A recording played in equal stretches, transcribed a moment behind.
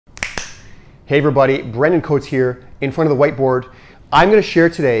Hey everybody, Brendan Coates here in front of the whiteboard. I'm going to share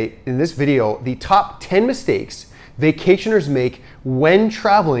today in this video the top 10 mistakes vacationers make when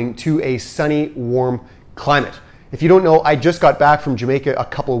traveling to a sunny, warm climate. If you don't know, I just got back from Jamaica a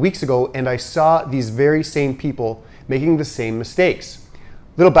couple of weeks ago and I saw these very same people making the same mistakes.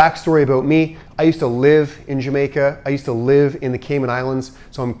 Little backstory about me, I used to live in Jamaica, I used to live in the Cayman Islands,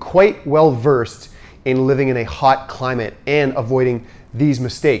 so I'm quite well versed in living in a hot climate and avoiding these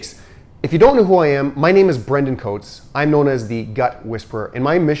mistakes. If you don't know who I am, my name is Brendan Coates. I'm known as the Gut Whisperer, and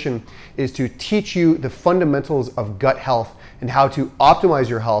my mission is to teach you the fundamentals of gut health and how to optimize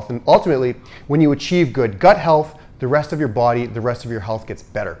your health. And ultimately, when you achieve good gut health, the rest of your body, the rest of your health gets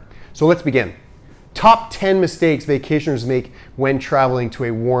better. So let's begin. Top 10 mistakes vacationers make when traveling to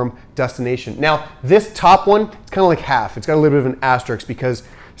a warm destination. Now, this top one, it's kind of like half. It's got a little bit of an asterisk because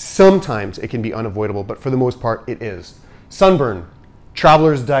sometimes it can be unavoidable, but for the most part, it is. Sunburn,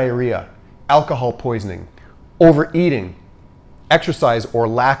 traveler's diarrhea, alcohol poisoning, overeating, exercise or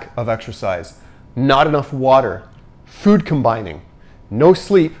lack of exercise, not enough water, food combining, no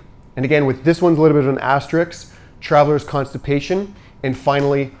sleep, and again with this one's a little bit of an asterisk, traveler's constipation, and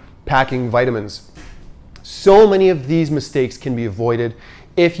finally packing vitamins. So many of these mistakes can be avoided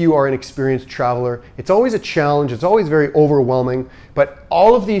if you are an experienced traveler. It's always a challenge, it's always very overwhelming, but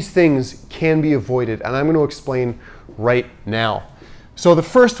all of these things can be avoided, and I'm going to explain right now. So the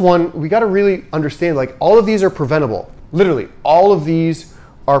first one, we got to really understand, like, all of these are preventable. Literally, all of these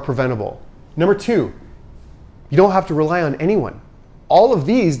are preventable. Number two, you don't have to rely on anyone. All of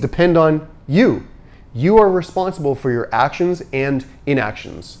these depend on you. You are responsible for your actions and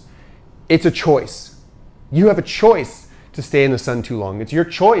inactions. It's a choice. You have a choice to stay in the sun too long. It's your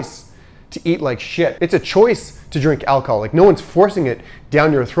choice to eat like shit. It's a choice to drink alcohol. Like, no one's forcing it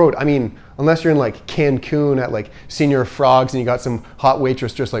down your throat. I mean, unless you're in like Cancun at like Senior Frogs and you got some hot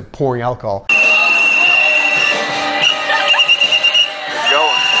waitress just like pouring alcohol.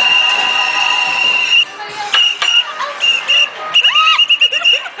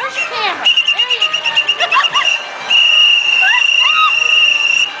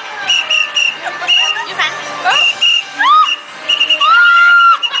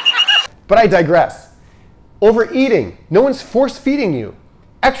 But I digress. Overeating. No one's force feeding you.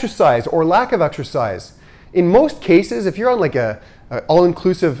 Exercise or lack of exercise. In most cases, if you're on like a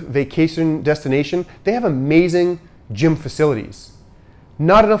all-inclusive vacation destination, they have amazing gym facilities.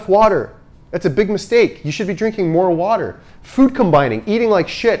 Not enough water. That's a big mistake. You should be drinking more water. Food combining. Eating like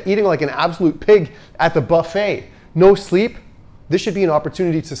shit. Eating like an absolute pig at the buffet. No sleep. This should be an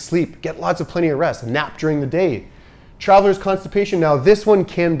opportunity to sleep. Get lots of plenty of rest. Nap during the day. Traveler's constipation. Now this one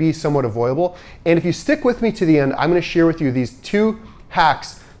can be somewhat avoidable. And if you stick with me to the end, I'm going to share with you these two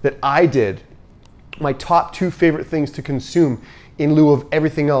hacks that I did. My top two favorite things to consume in lieu of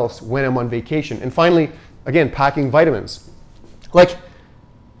everything else when I'm on vacation. And finally, again, packing vitamins. Like,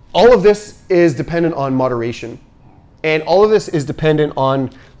 all of this is dependent on moderation. And all of this is dependent on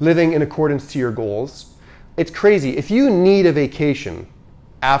living in accordance to your goals. It's crazy. If you need a vacation,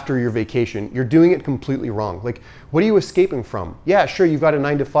 after your vacation, you're doing it completely wrong. Like, what are you escaping from? Yeah, sure, you've got a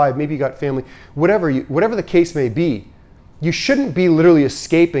 9 to 5, maybe you got family, whatever the case may be. You shouldn't be literally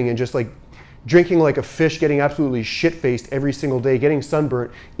escaping and just like drinking like a fish, getting absolutely shit-faced every single day, getting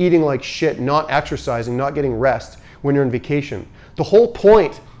sunburnt, eating like shit, not exercising, not getting rest when you're on vacation. The whole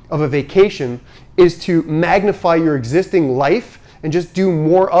point of a vacation is to magnify your existing life and just do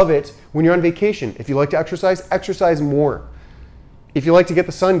more of it when you're on vacation. If you like to exercise, exercise more. If you like to get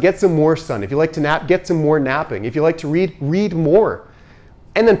the sun, get some more sun. If you like to nap, get some more napping. If you like to read, read more.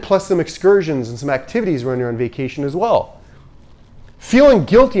 And then plus some excursions and some activities when you're on vacation as well. Feeling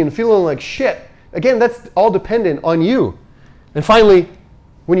guilty and feeling like shit, again, that's all dependent on you. And finally,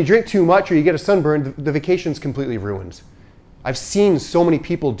 when you drink too much or you get a sunburn, the vacation's completely ruined. I've seen so many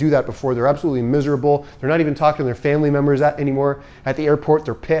people do that before. They're absolutely miserable. They're not even talking to their family members anymore. At the airport,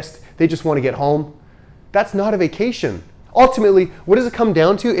 they're pissed. They just want to get home. That's not a vacation. Ultimately, what does it come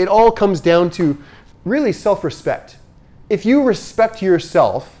down to? It all comes down to really self-respect. If you respect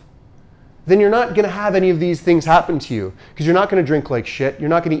yourself, then you're not going to have any of these things happen to you because you're not going to drink like shit. You're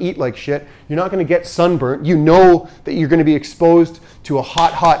not going to eat like shit. You're not going to get sunburnt. You know that you're going to be exposed to a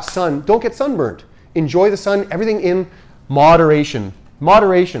hot, hot sun. Don't get sunburnt. Enjoy the sun. Everything in moderation.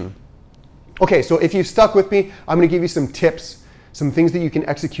 Moderation. Okay, so if you've stuck with me, I'm going to give you some tips, some things that you can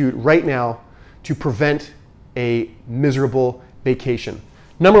execute right now to prevent a miserable vacation.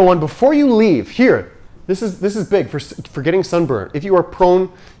 Number one, before you leave, here, this is big for getting sunburned. If you are prone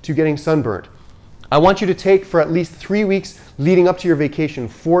to getting sunburned, I want you to take for at least 3 weeks leading up to your vacation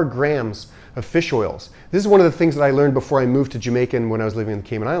 4 grams of fish oils. This is one of the things that I learned before I moved to Jamaica and when I was living in the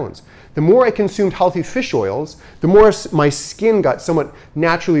Cayman Islands. The more I consumed healthy fish oils, the more my skin got somewhat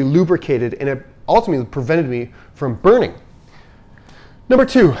naturally lubricated, and it ultimately prevented me from burning. Number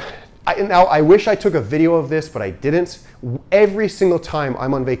 2, now I wish I took a video of this, but I didn't. Every single time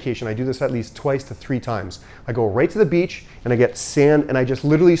I'm on vacation, I do this at least 2 to 3 times. I go right to the beach and I get sand and I just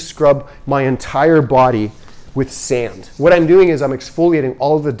literally scrub my entire body with sand. What I'm doing is I'm exfoliating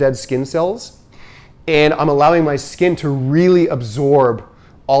all of the dead skin cells, and I'm allowing my skin to really absorb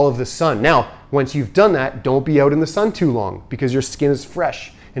all of the sun. Now, once you've done that, don't be out in the sun too long because your skin is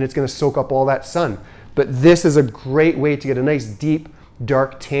fresh and it's going to soak up all that sun. But this is a great way to get a nice deep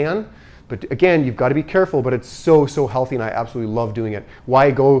dark tan. But again, you've got to be careful, but it's so healthy, and I absolutely love doing it.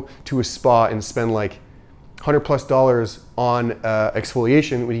 Why go to a spa and spend like $100+ on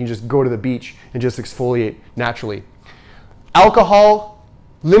exfoliation when you can just go to the beach and just exfoliate naturally? Alcohol,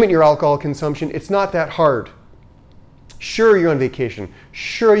 limit your alcohol consumption. It's not that hard. Sure, you're on vacation.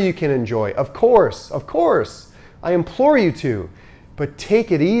 Sure, you can enjoy. Of course, I implore you to. But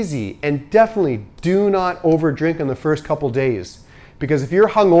take it easy, and definitely do not overdrink on the first couple days. Because if you're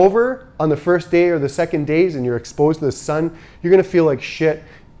hungover on the first day or the second days and you're exposed to the sun, you're going to feel like shit.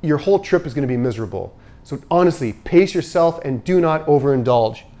 Your whole trip is going to be miserable. So honestly, pace yourself and do not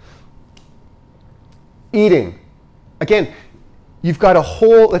overindulge. Eating. Again, you've got a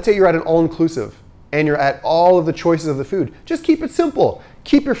whole, let's say you're at an all-inclusive and you're at all of the choices of the food. Just keep it simple.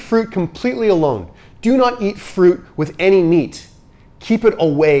 Keep your fruit completely alone. Do not eat fruit with any meat. Keep it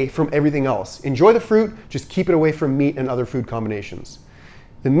away from everything else. Enjoy the fruit, just keep it away from meat and other food combinations.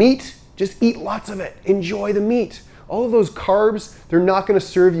 The meat, just eat lots of it. Enjoy the meat. All of those carbs, they're not going to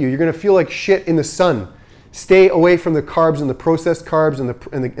serve you. You're going to feel like shit in the sun. Stay away from the carbs and the processed carbs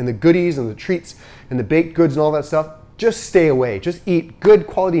and the goodies and the treats and the baked goods and all that stuff. Just stay away. Just eat good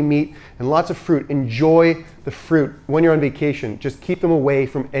quality meat and lots of fruit. Enjoy the fruit when you're on vacation. Just keep them away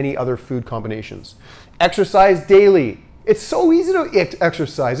from any other food combinations. Exercise daily. It's so easy to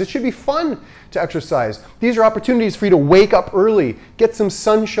exercise. It should be fun to exercise. These are opportunities for you to wake up early, get some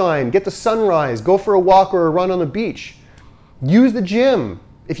sunshine, get the sunrise, go for a walk or a run on the beach. Use the gym.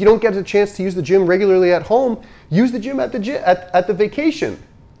 If you don't get a chance to use the gym regularly at home, use the gym at the vacation.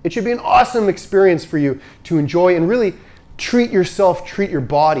 It should be an awesome experience for you to enjoy and really treat yourself, treat your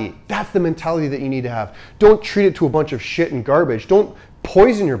body. That's the mentality that you need to have. Don't treat it to a bunch of shit and garbage. Don't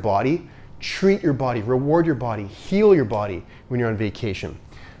poison your body. Treat your body, reward your body, heal your body when you're on vacation.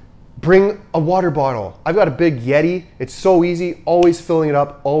 Bring a water bottle. I've got a big Yeti. It's so easy, always filling it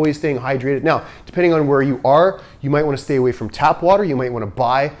up, always staying hydrated. Now, depending on where you are, you might want to stay away from tap water. You might want to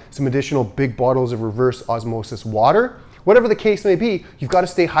buy some additional big bottles of reverse osmosis water. Whatever the case may be, you've got to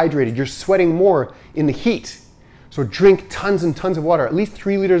stay hydrated. You're sweating more in the heat. So drink tons and tons of water, at least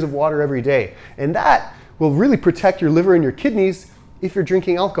 3 liters of water every day. And that will really protect your liver and your kidneys if you're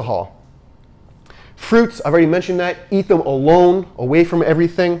drinking alcohol. Fruits, I've already mentioned that. Eat them alone, away from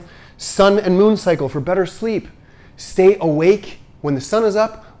everything. Sun and moon cycle for better sleep. Stay awake when the sun is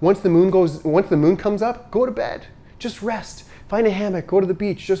up. Once the moon comes up, go to bed. Just rest. Find a hammock, go to the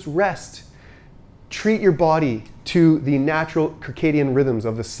beach, just rest. Treat your body to the natural circadian rhythms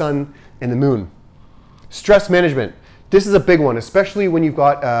of the sun and the moon. Stress management. This is a big one, especially when you've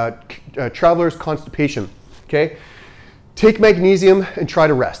got traveler's constipation. Okay? Take magnesium and try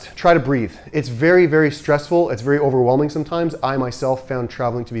to rest. Try to breathe. It's very stressful. It's very overwhelming sometimes. I myself found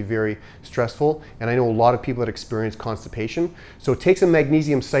traveling to be very stressful, and I know a lot of people that experience constipation. So take some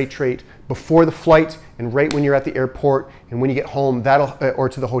magnesium citrate before the flight and right when you're at the airport and when you get home, or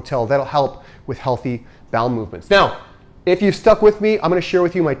to the hotel. That'll help with healthy bowel movements. Now, if you've stuck with me, I'm going to share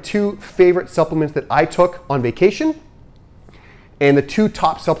with you my 2 favorite supplements that I took on vacation, and the 2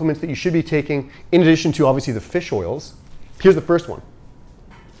 top supplements that you should be taking in addition to obviously the fish oils. Here's the first one.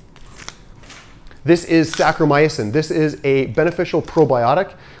 This is saccharomyces. This is a beneficial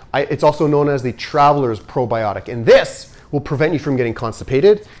probiotic. It's also known as the traveler's probiotic. And this will prevent you from getting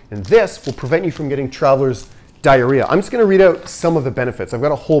constipated. And this will prevent you from getting traveler's diarrhea. I'm just going to read out some of the benefits. I've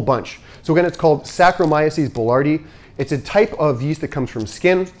got a whole bunch. So again, it's called Saccharomyces boulardii. It's a type of yeast that comes from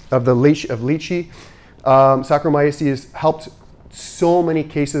skin, of lychee. Saccharomyces helped so many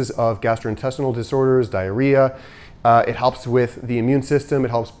cases of gastrointestinal disorders, diarrhea. It helps with the immune system.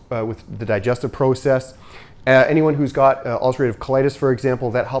 It helps with the digestive process. Anyone who's got ulcerative colitis, for example,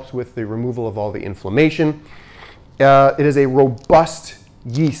 that helps with the removal of all the inflammation. It is a robust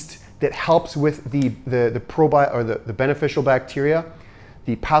yeast that helps with the beneficial bacteria,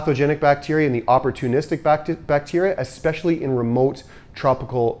 the pathogenic bacteria, and the opportunistic bacteria, especially in remote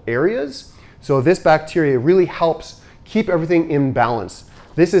tropical areas. So this bacteria really helps keep everything in balance.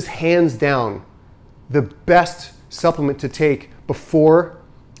 This is hands down the best supplement to take before,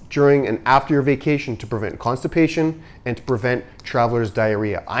 during, and after your vacation to prevent constipation and to prevent traveler's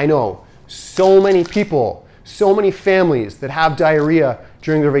diarrhea. I know so many people, so many families that have diarrhea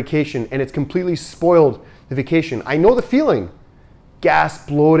during their vacation, and it's completely spoiled the vacation. I know the feeling. Gas,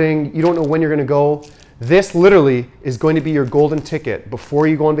 bloating, you don't know when you're gonna go. This literally is going to be your golden ticket before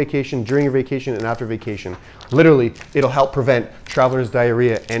you go on vacation, during your vacation, and after vacation. Literally, it'll help prevent traveler's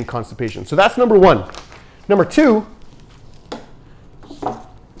diarrhea and constipation. So that's number one. Number two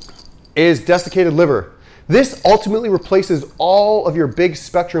is desiccated liver. This ultimately replaces all of your big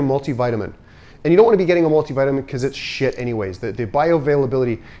spectrum multivitamin. And you don't want to be getting a multivitamin because it's shit anyways. The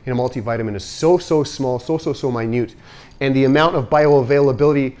bioavailability in a multivitamin is so small, so minute. And the amount of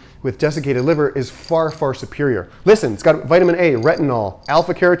bioavailability with desiccated liver is far superior. Listen, it's got vitamin A, retinol,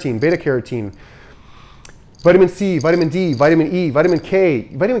 alpha carotene, beta carotene, vitamin C, vitamin D, vitamin E, vitamin K.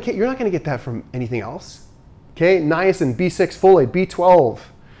 Vitamin K, you're not going to get that from anything else. Okay, niacin, B6, folate, B12,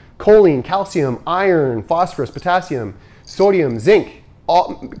 choline, calcium, iron, phosphorus, potassium, sodium, zinc,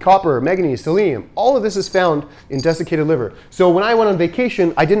 copper, manganese, selenium. All of this is found in desiccated liver. So when I went on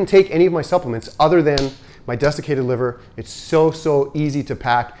vacation, I didn't take any of my supplements other than my desiccated liver. It's so easy to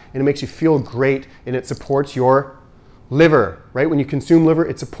pack, and it makes you feel great, and it supports your liver, right? When you consume liver,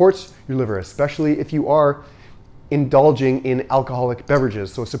 it supports your liver, especially if you are indulging in alcoholic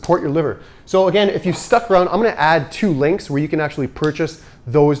beverages. So support your liver. So again, if you stuck around, I'm gonna add 2 links where you can actually purchase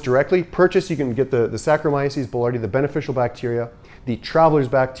those directly. You can get the saccharomyces, boulardii, the beneficial bacteria, the traveler's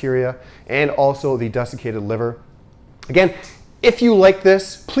bacteria, and also the desiccated liver. Again, if you like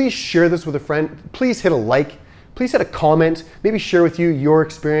this, please share this with a friend. Please hit a like. Please hit a comment. Maybe share with you your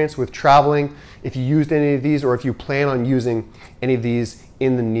experience with traveling, if you used any of these or if you plan on using any of these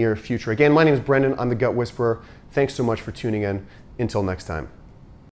in the near future. Again, my name is Brendan. I'm the Gut Whisperer. Thanks so much for tuning in. Until next time.